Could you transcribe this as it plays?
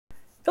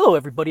Hello,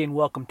 everybody, and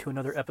welcome to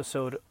another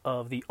episode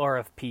of the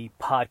RFP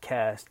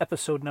Podcast,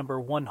 episode number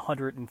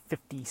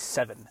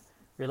 157,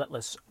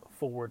 Relentless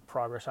Forward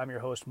Progress. I'm your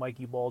host,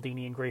 Mikey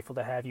Baldini, and grateful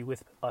to have you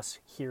with us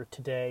here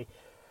today.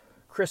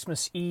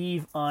 Christmas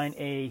Eve on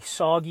a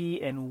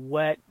soggy and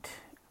wet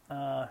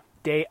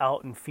day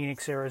out in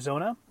Phoenix,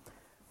 Arizona.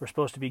 We're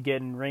supposed to be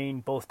getting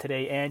rain both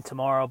today and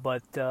tomorrow,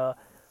 but the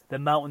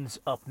mountains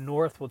up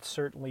north will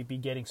certainly be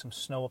getting some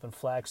snow up in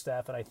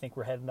Flagstaff, and I think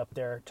we're heading up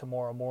there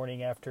tomorrow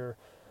morning after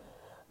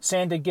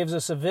Santa gives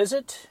us a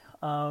visit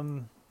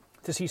to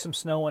see some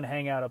snow and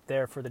hang out up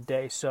there for the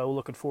day. So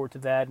looking forward to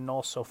that, and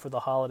also for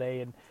the holiday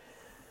and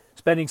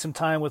spending some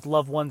time with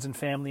loved ones and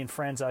family and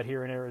friends out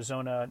here in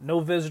Arizona. No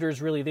visitors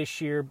really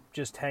this year,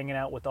 just hanging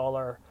out with all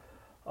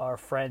our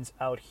friends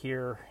out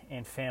here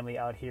and family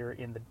out here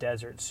in the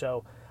desert.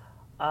 So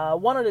I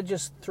wanted to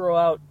just throw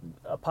out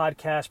a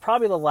podcast,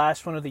 probably the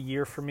last one of the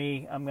year for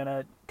me. I'm going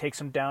to take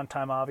some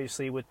downtime,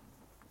 obviously, with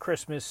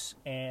Christmas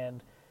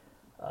and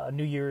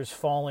New Year's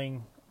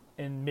falling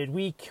in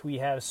midweek. We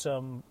have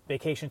some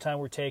vacation time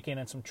we're taking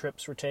and some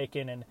trips we're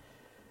taking, and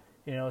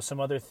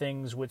some other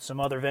things with some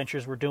other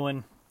ventures we're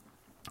doing,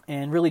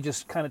 and really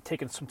just kind of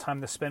taking some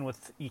time to spend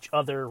with each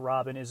other,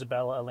 Robin,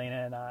 Isabella,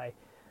 Elena, and I,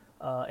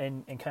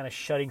 and kind of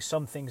shutting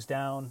some things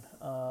down.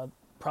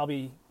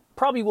 Probably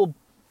will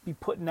be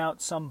putting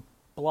out some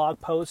blog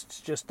posts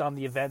just on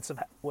the events of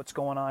what's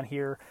going on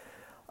here,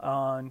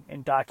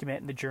 and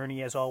documenting the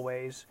journey as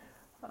always.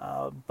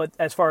 But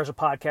as far as a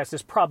podcast,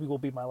 this probably will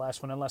be my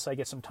last one unless I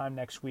get some time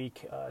next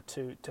week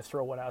to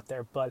throw one out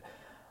there. But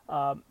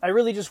I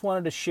really just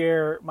wanted to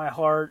share my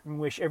heart and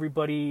wish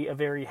everybody a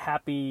very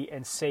happy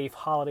and safe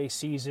holiday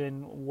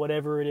season,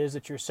 whatever it is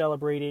that you're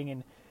celebrating,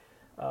 and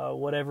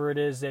whatever it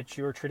is that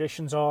your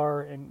traditions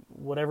are, and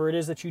whatever it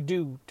is that you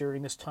do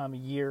during this time of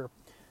year.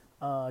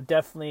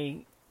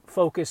 Definitely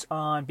focus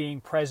on being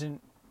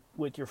present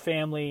with your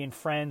family and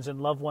friends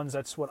and loved ones.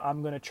 That's what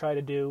I'm going to try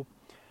to do.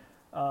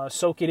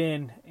 Soak it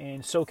in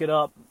and soak it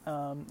up.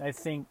 I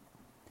think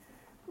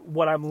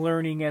what I'm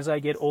learning as I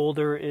get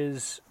older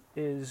is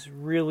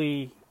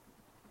really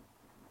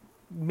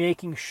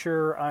making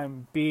sure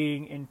I'm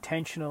being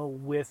intentional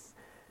with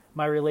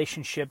my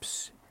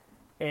relationships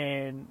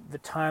and the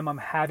time I'm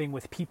having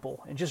with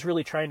people, and just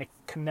really trying to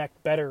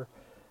connect better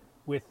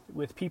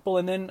with people,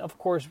 and then of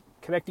course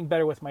connecting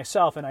better with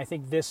myself. And I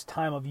think this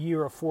time of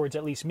year affords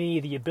at least me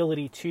the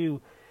ability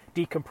to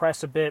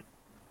decompress a bit,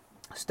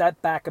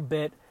 step back a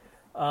bit,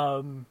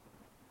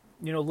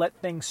 let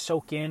things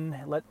soak in,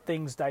 let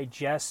things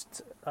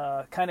digest,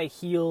 kind of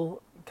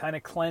heal, kind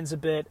of cleanse a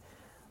bit,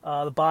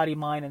 the body,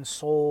 mind, and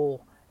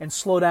soul, and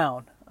slow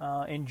down,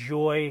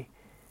 enjoy,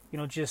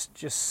 just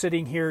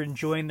sitting here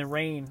enjoying the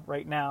rain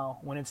right now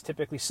when it's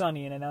typically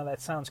sunny. And I know that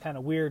sounds kind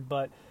of weird,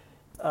 but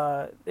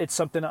it's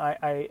something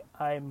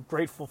I'm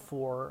grateful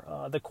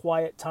for. The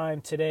quiet time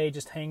today,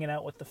 just hanging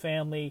out with the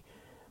family,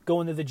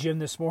 going to the gym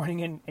this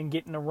morning and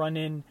getting a run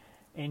in,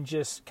 and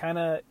just kind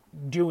of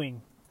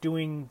doing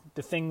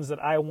the things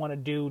that I want to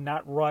do,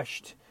 not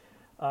rushed,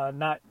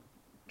 not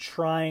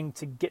trying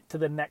to get to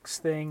the next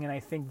thing. And I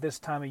think this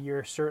time of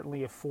year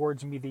certainly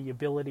affords me the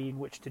ability in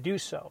which to do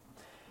so.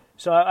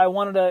 So I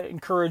wanted to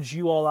encourage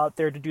you all out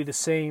there to do the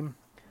same.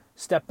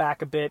 Step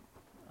back a bit,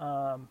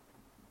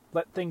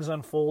 let things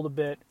unfold a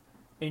bit,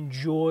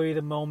 enjoy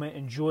the moment,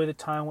 enjoy the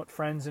time with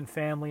friends and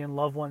family and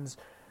loved ones.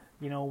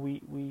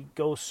 We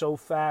go so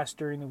fast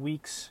during the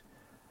weeks.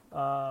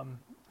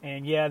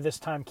 And yeah, this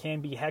time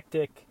can be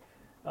hectic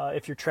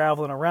if you're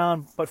traveling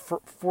around. But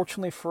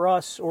fortunately for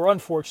us, or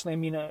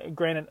unfortunately,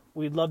 granted,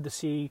 we'd love to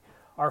see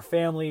our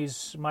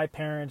families, my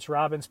parents,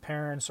 Robin's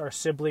parents, our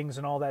siblings,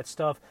 and all that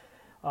stuff.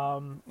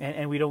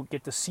 And we don't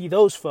get to see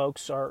those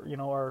folks, our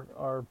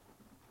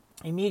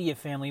immediate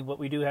family, but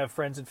we do have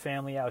friends and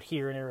family out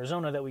here in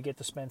Arizona that we get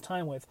to spend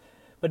time with.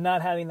 But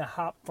not having to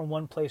hop from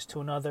one place to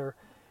another,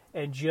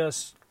 and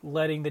just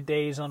letting the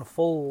days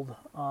unfold,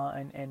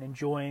 and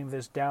enjoying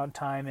this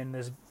downtime and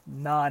this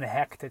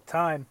non-hectic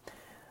time.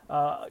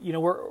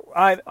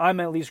 I'm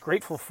at least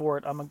grateful for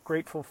it. I'm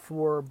grateful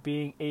for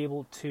being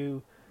able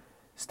to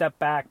step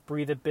back,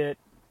 breathe a bit,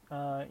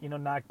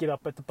 not get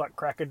up at the butt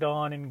crack of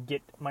dawn and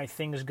get my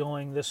things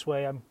going this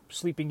way. I'm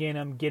sleeping in,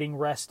 I'm getting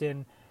rest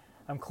in,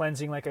 I'm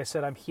cleansing, like I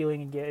said, I'm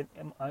healing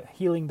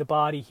healing the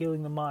body,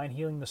 healing the mind,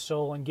 healing the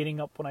soul, and getting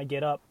up when I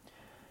get up,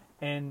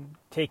 and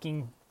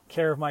taking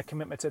care of my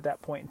commitments at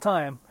that point in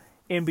time.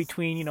 In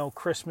between,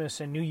 Christmas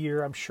and New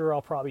Year, I'm sure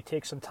I'll probably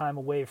take some time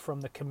away from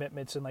the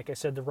commitments, and like I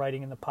said, the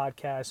writing and the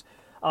podcast,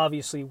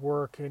 obviously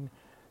work, and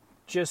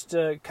just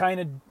kind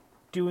of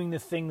doing the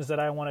things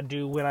that I want to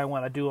do when I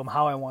want to do them,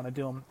 how I want to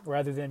do them,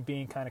 rather than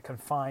being kind of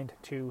confined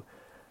to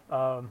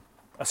a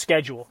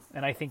schedule.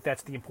 And I think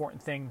that's the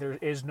important thing. There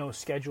is no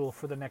schedule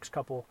for the next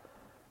couple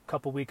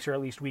weeks, or at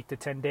least week to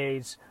 10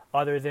 days,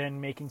 other than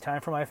making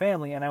time for my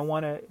family. And I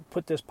want to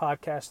put this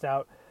podcast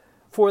out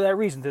for that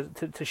reason,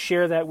 to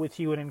share that with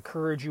you and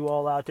encourage you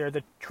all out there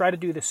to try to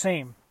do the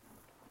same.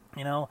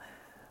 I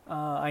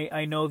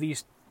know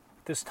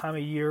this time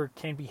of year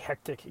can be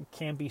hectic, it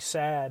can be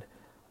sad,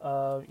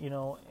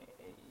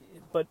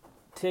 but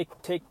take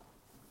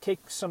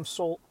some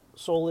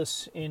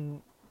solace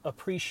in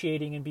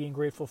appreciating and being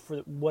grateful for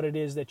what it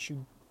is that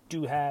you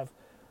do have,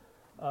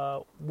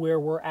 where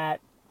we're at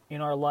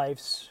in our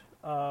lives.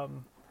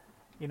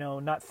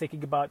 Not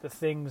thinking about the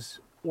things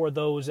or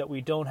those that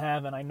we don't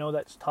have, and I know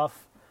that's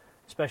tough,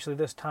 especially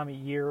this time of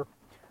year.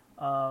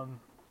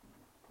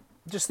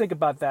 Just think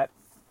about that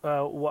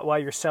while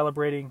you're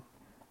celebrating.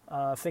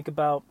 Think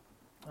about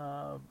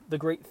the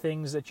great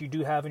things that you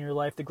do have in your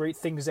life, the great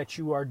things that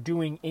you are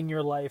doing in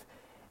your life,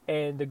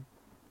 and the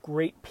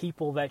great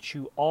people that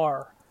you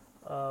are.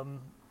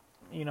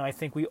 I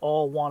think we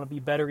all want to be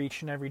better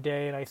each and every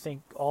day, and I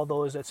think all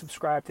those that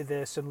subscribe to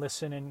this and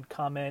listen and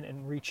comment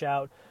and reach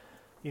out,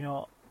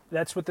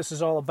 that's what this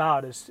is all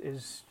about.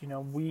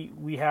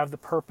 We have the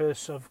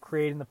purpose of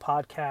creating the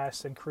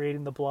podcast and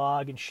creating the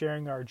blog and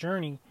sharing our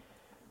journey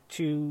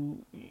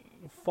to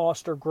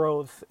foster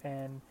growth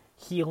and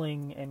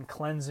healing and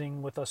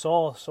cleansing with us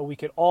all, so we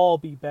could all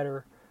be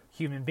better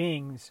human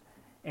beings.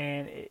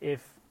 And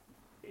if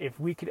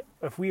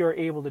we are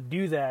able to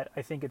do that,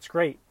 I think it's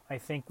great. I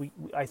think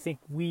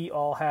we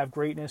all have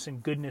greatness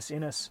and goodness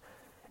in us,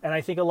 and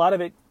I think a lot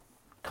of it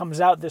comes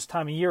out this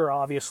time of year,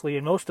 obviously,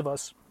 in most of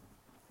us.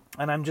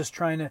 And I'm just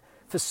trying to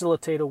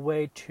facilitate a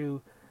way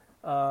to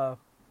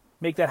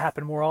make that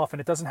happen more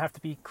often. It doesn't have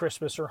to be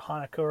Christmas or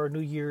Hanukkah or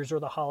New Year's or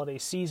the holiday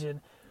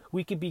season.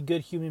 We could be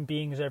good human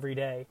beings every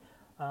day.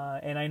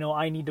 And I know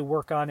I need to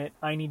work on it.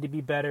 I need to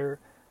be better.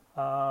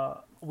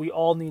 We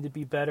all need to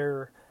be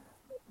better.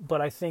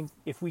 But I think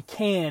if we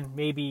can,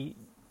 maybe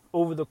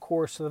over the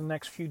course of the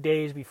next few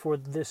days before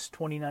this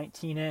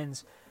 2019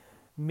 ends,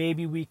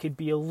 maybe we could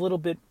be a little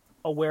bit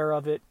aware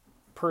of it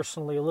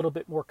personally, a little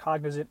bit more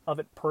cognizant of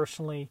it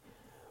personally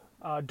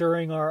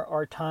during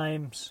our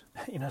times,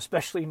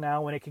 especially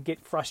now when it could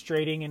get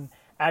frustrating and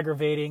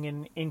aggravating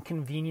and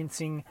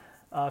inconveniencing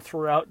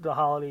throughout the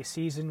holiday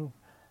season.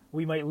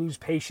 We might lose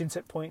patience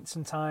at points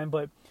in time,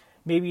 but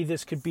maybe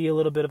this could be a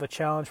little bit of a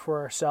challenge for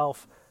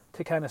ourselves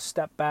to kind of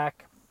step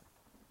back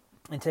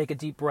and take a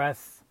deep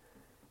breath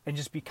and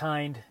just be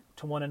kind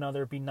to one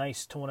another, be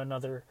nice to one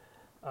another,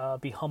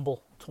 be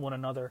humble to one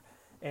another.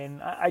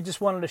 And I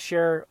just wanted to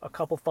share a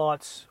couple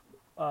thoughts.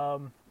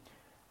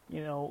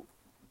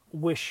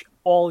 Wish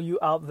all you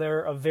out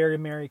there a very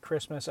Merry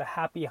Christmas, a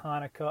Happy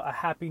Hanukkah, a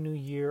Happy New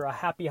Year, a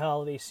Happy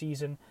Holiday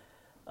Season.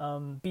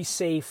 Be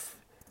safe,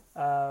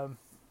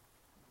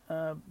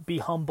 be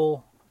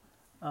humble,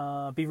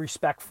 be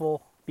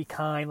respectful, be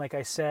kind, like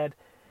I said,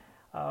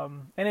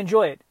 and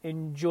enjoy it.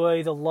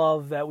 Enjoy the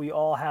love that we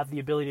all have the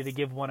ability to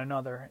give one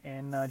another.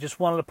 And just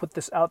wanted to put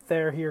this out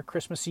there here,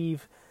 Christmas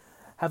Eve.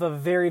 Have a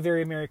very,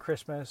 very Merry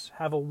Christmas.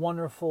 Have a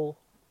wonderful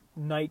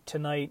night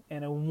tonight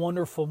and a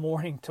wonderful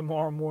morning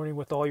tomorrow morning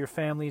with all your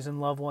families and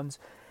loved ones.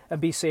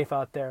 And be safe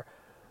out there.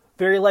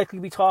 Very likely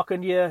to be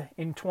talking to you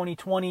in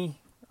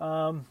 2020.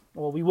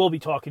 We will be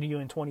talking to you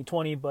in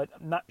 2020, but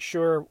I'm not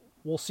sure.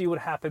 We'll see what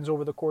happens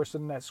over the course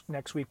of the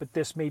next week. But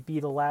this may be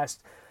the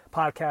last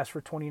podcast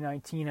for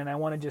 2019. And I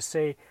want to just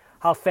say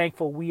how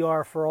thankful we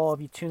are for all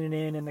of you tuning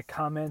in and the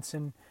comments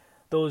and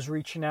those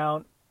reaching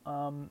out.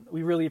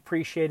 We really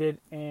appreciate it,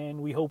 and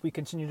we hope we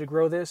continue to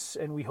grow this,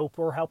 and we hope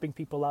we're helping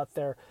people out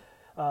there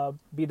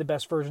be the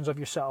best versions of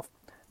yourself.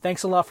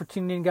 Thanks a lot for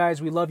tuning in,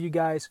 guys. We love you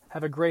guys.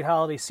 Have a great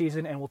holiday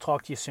season, and we'll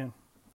talk to you soon.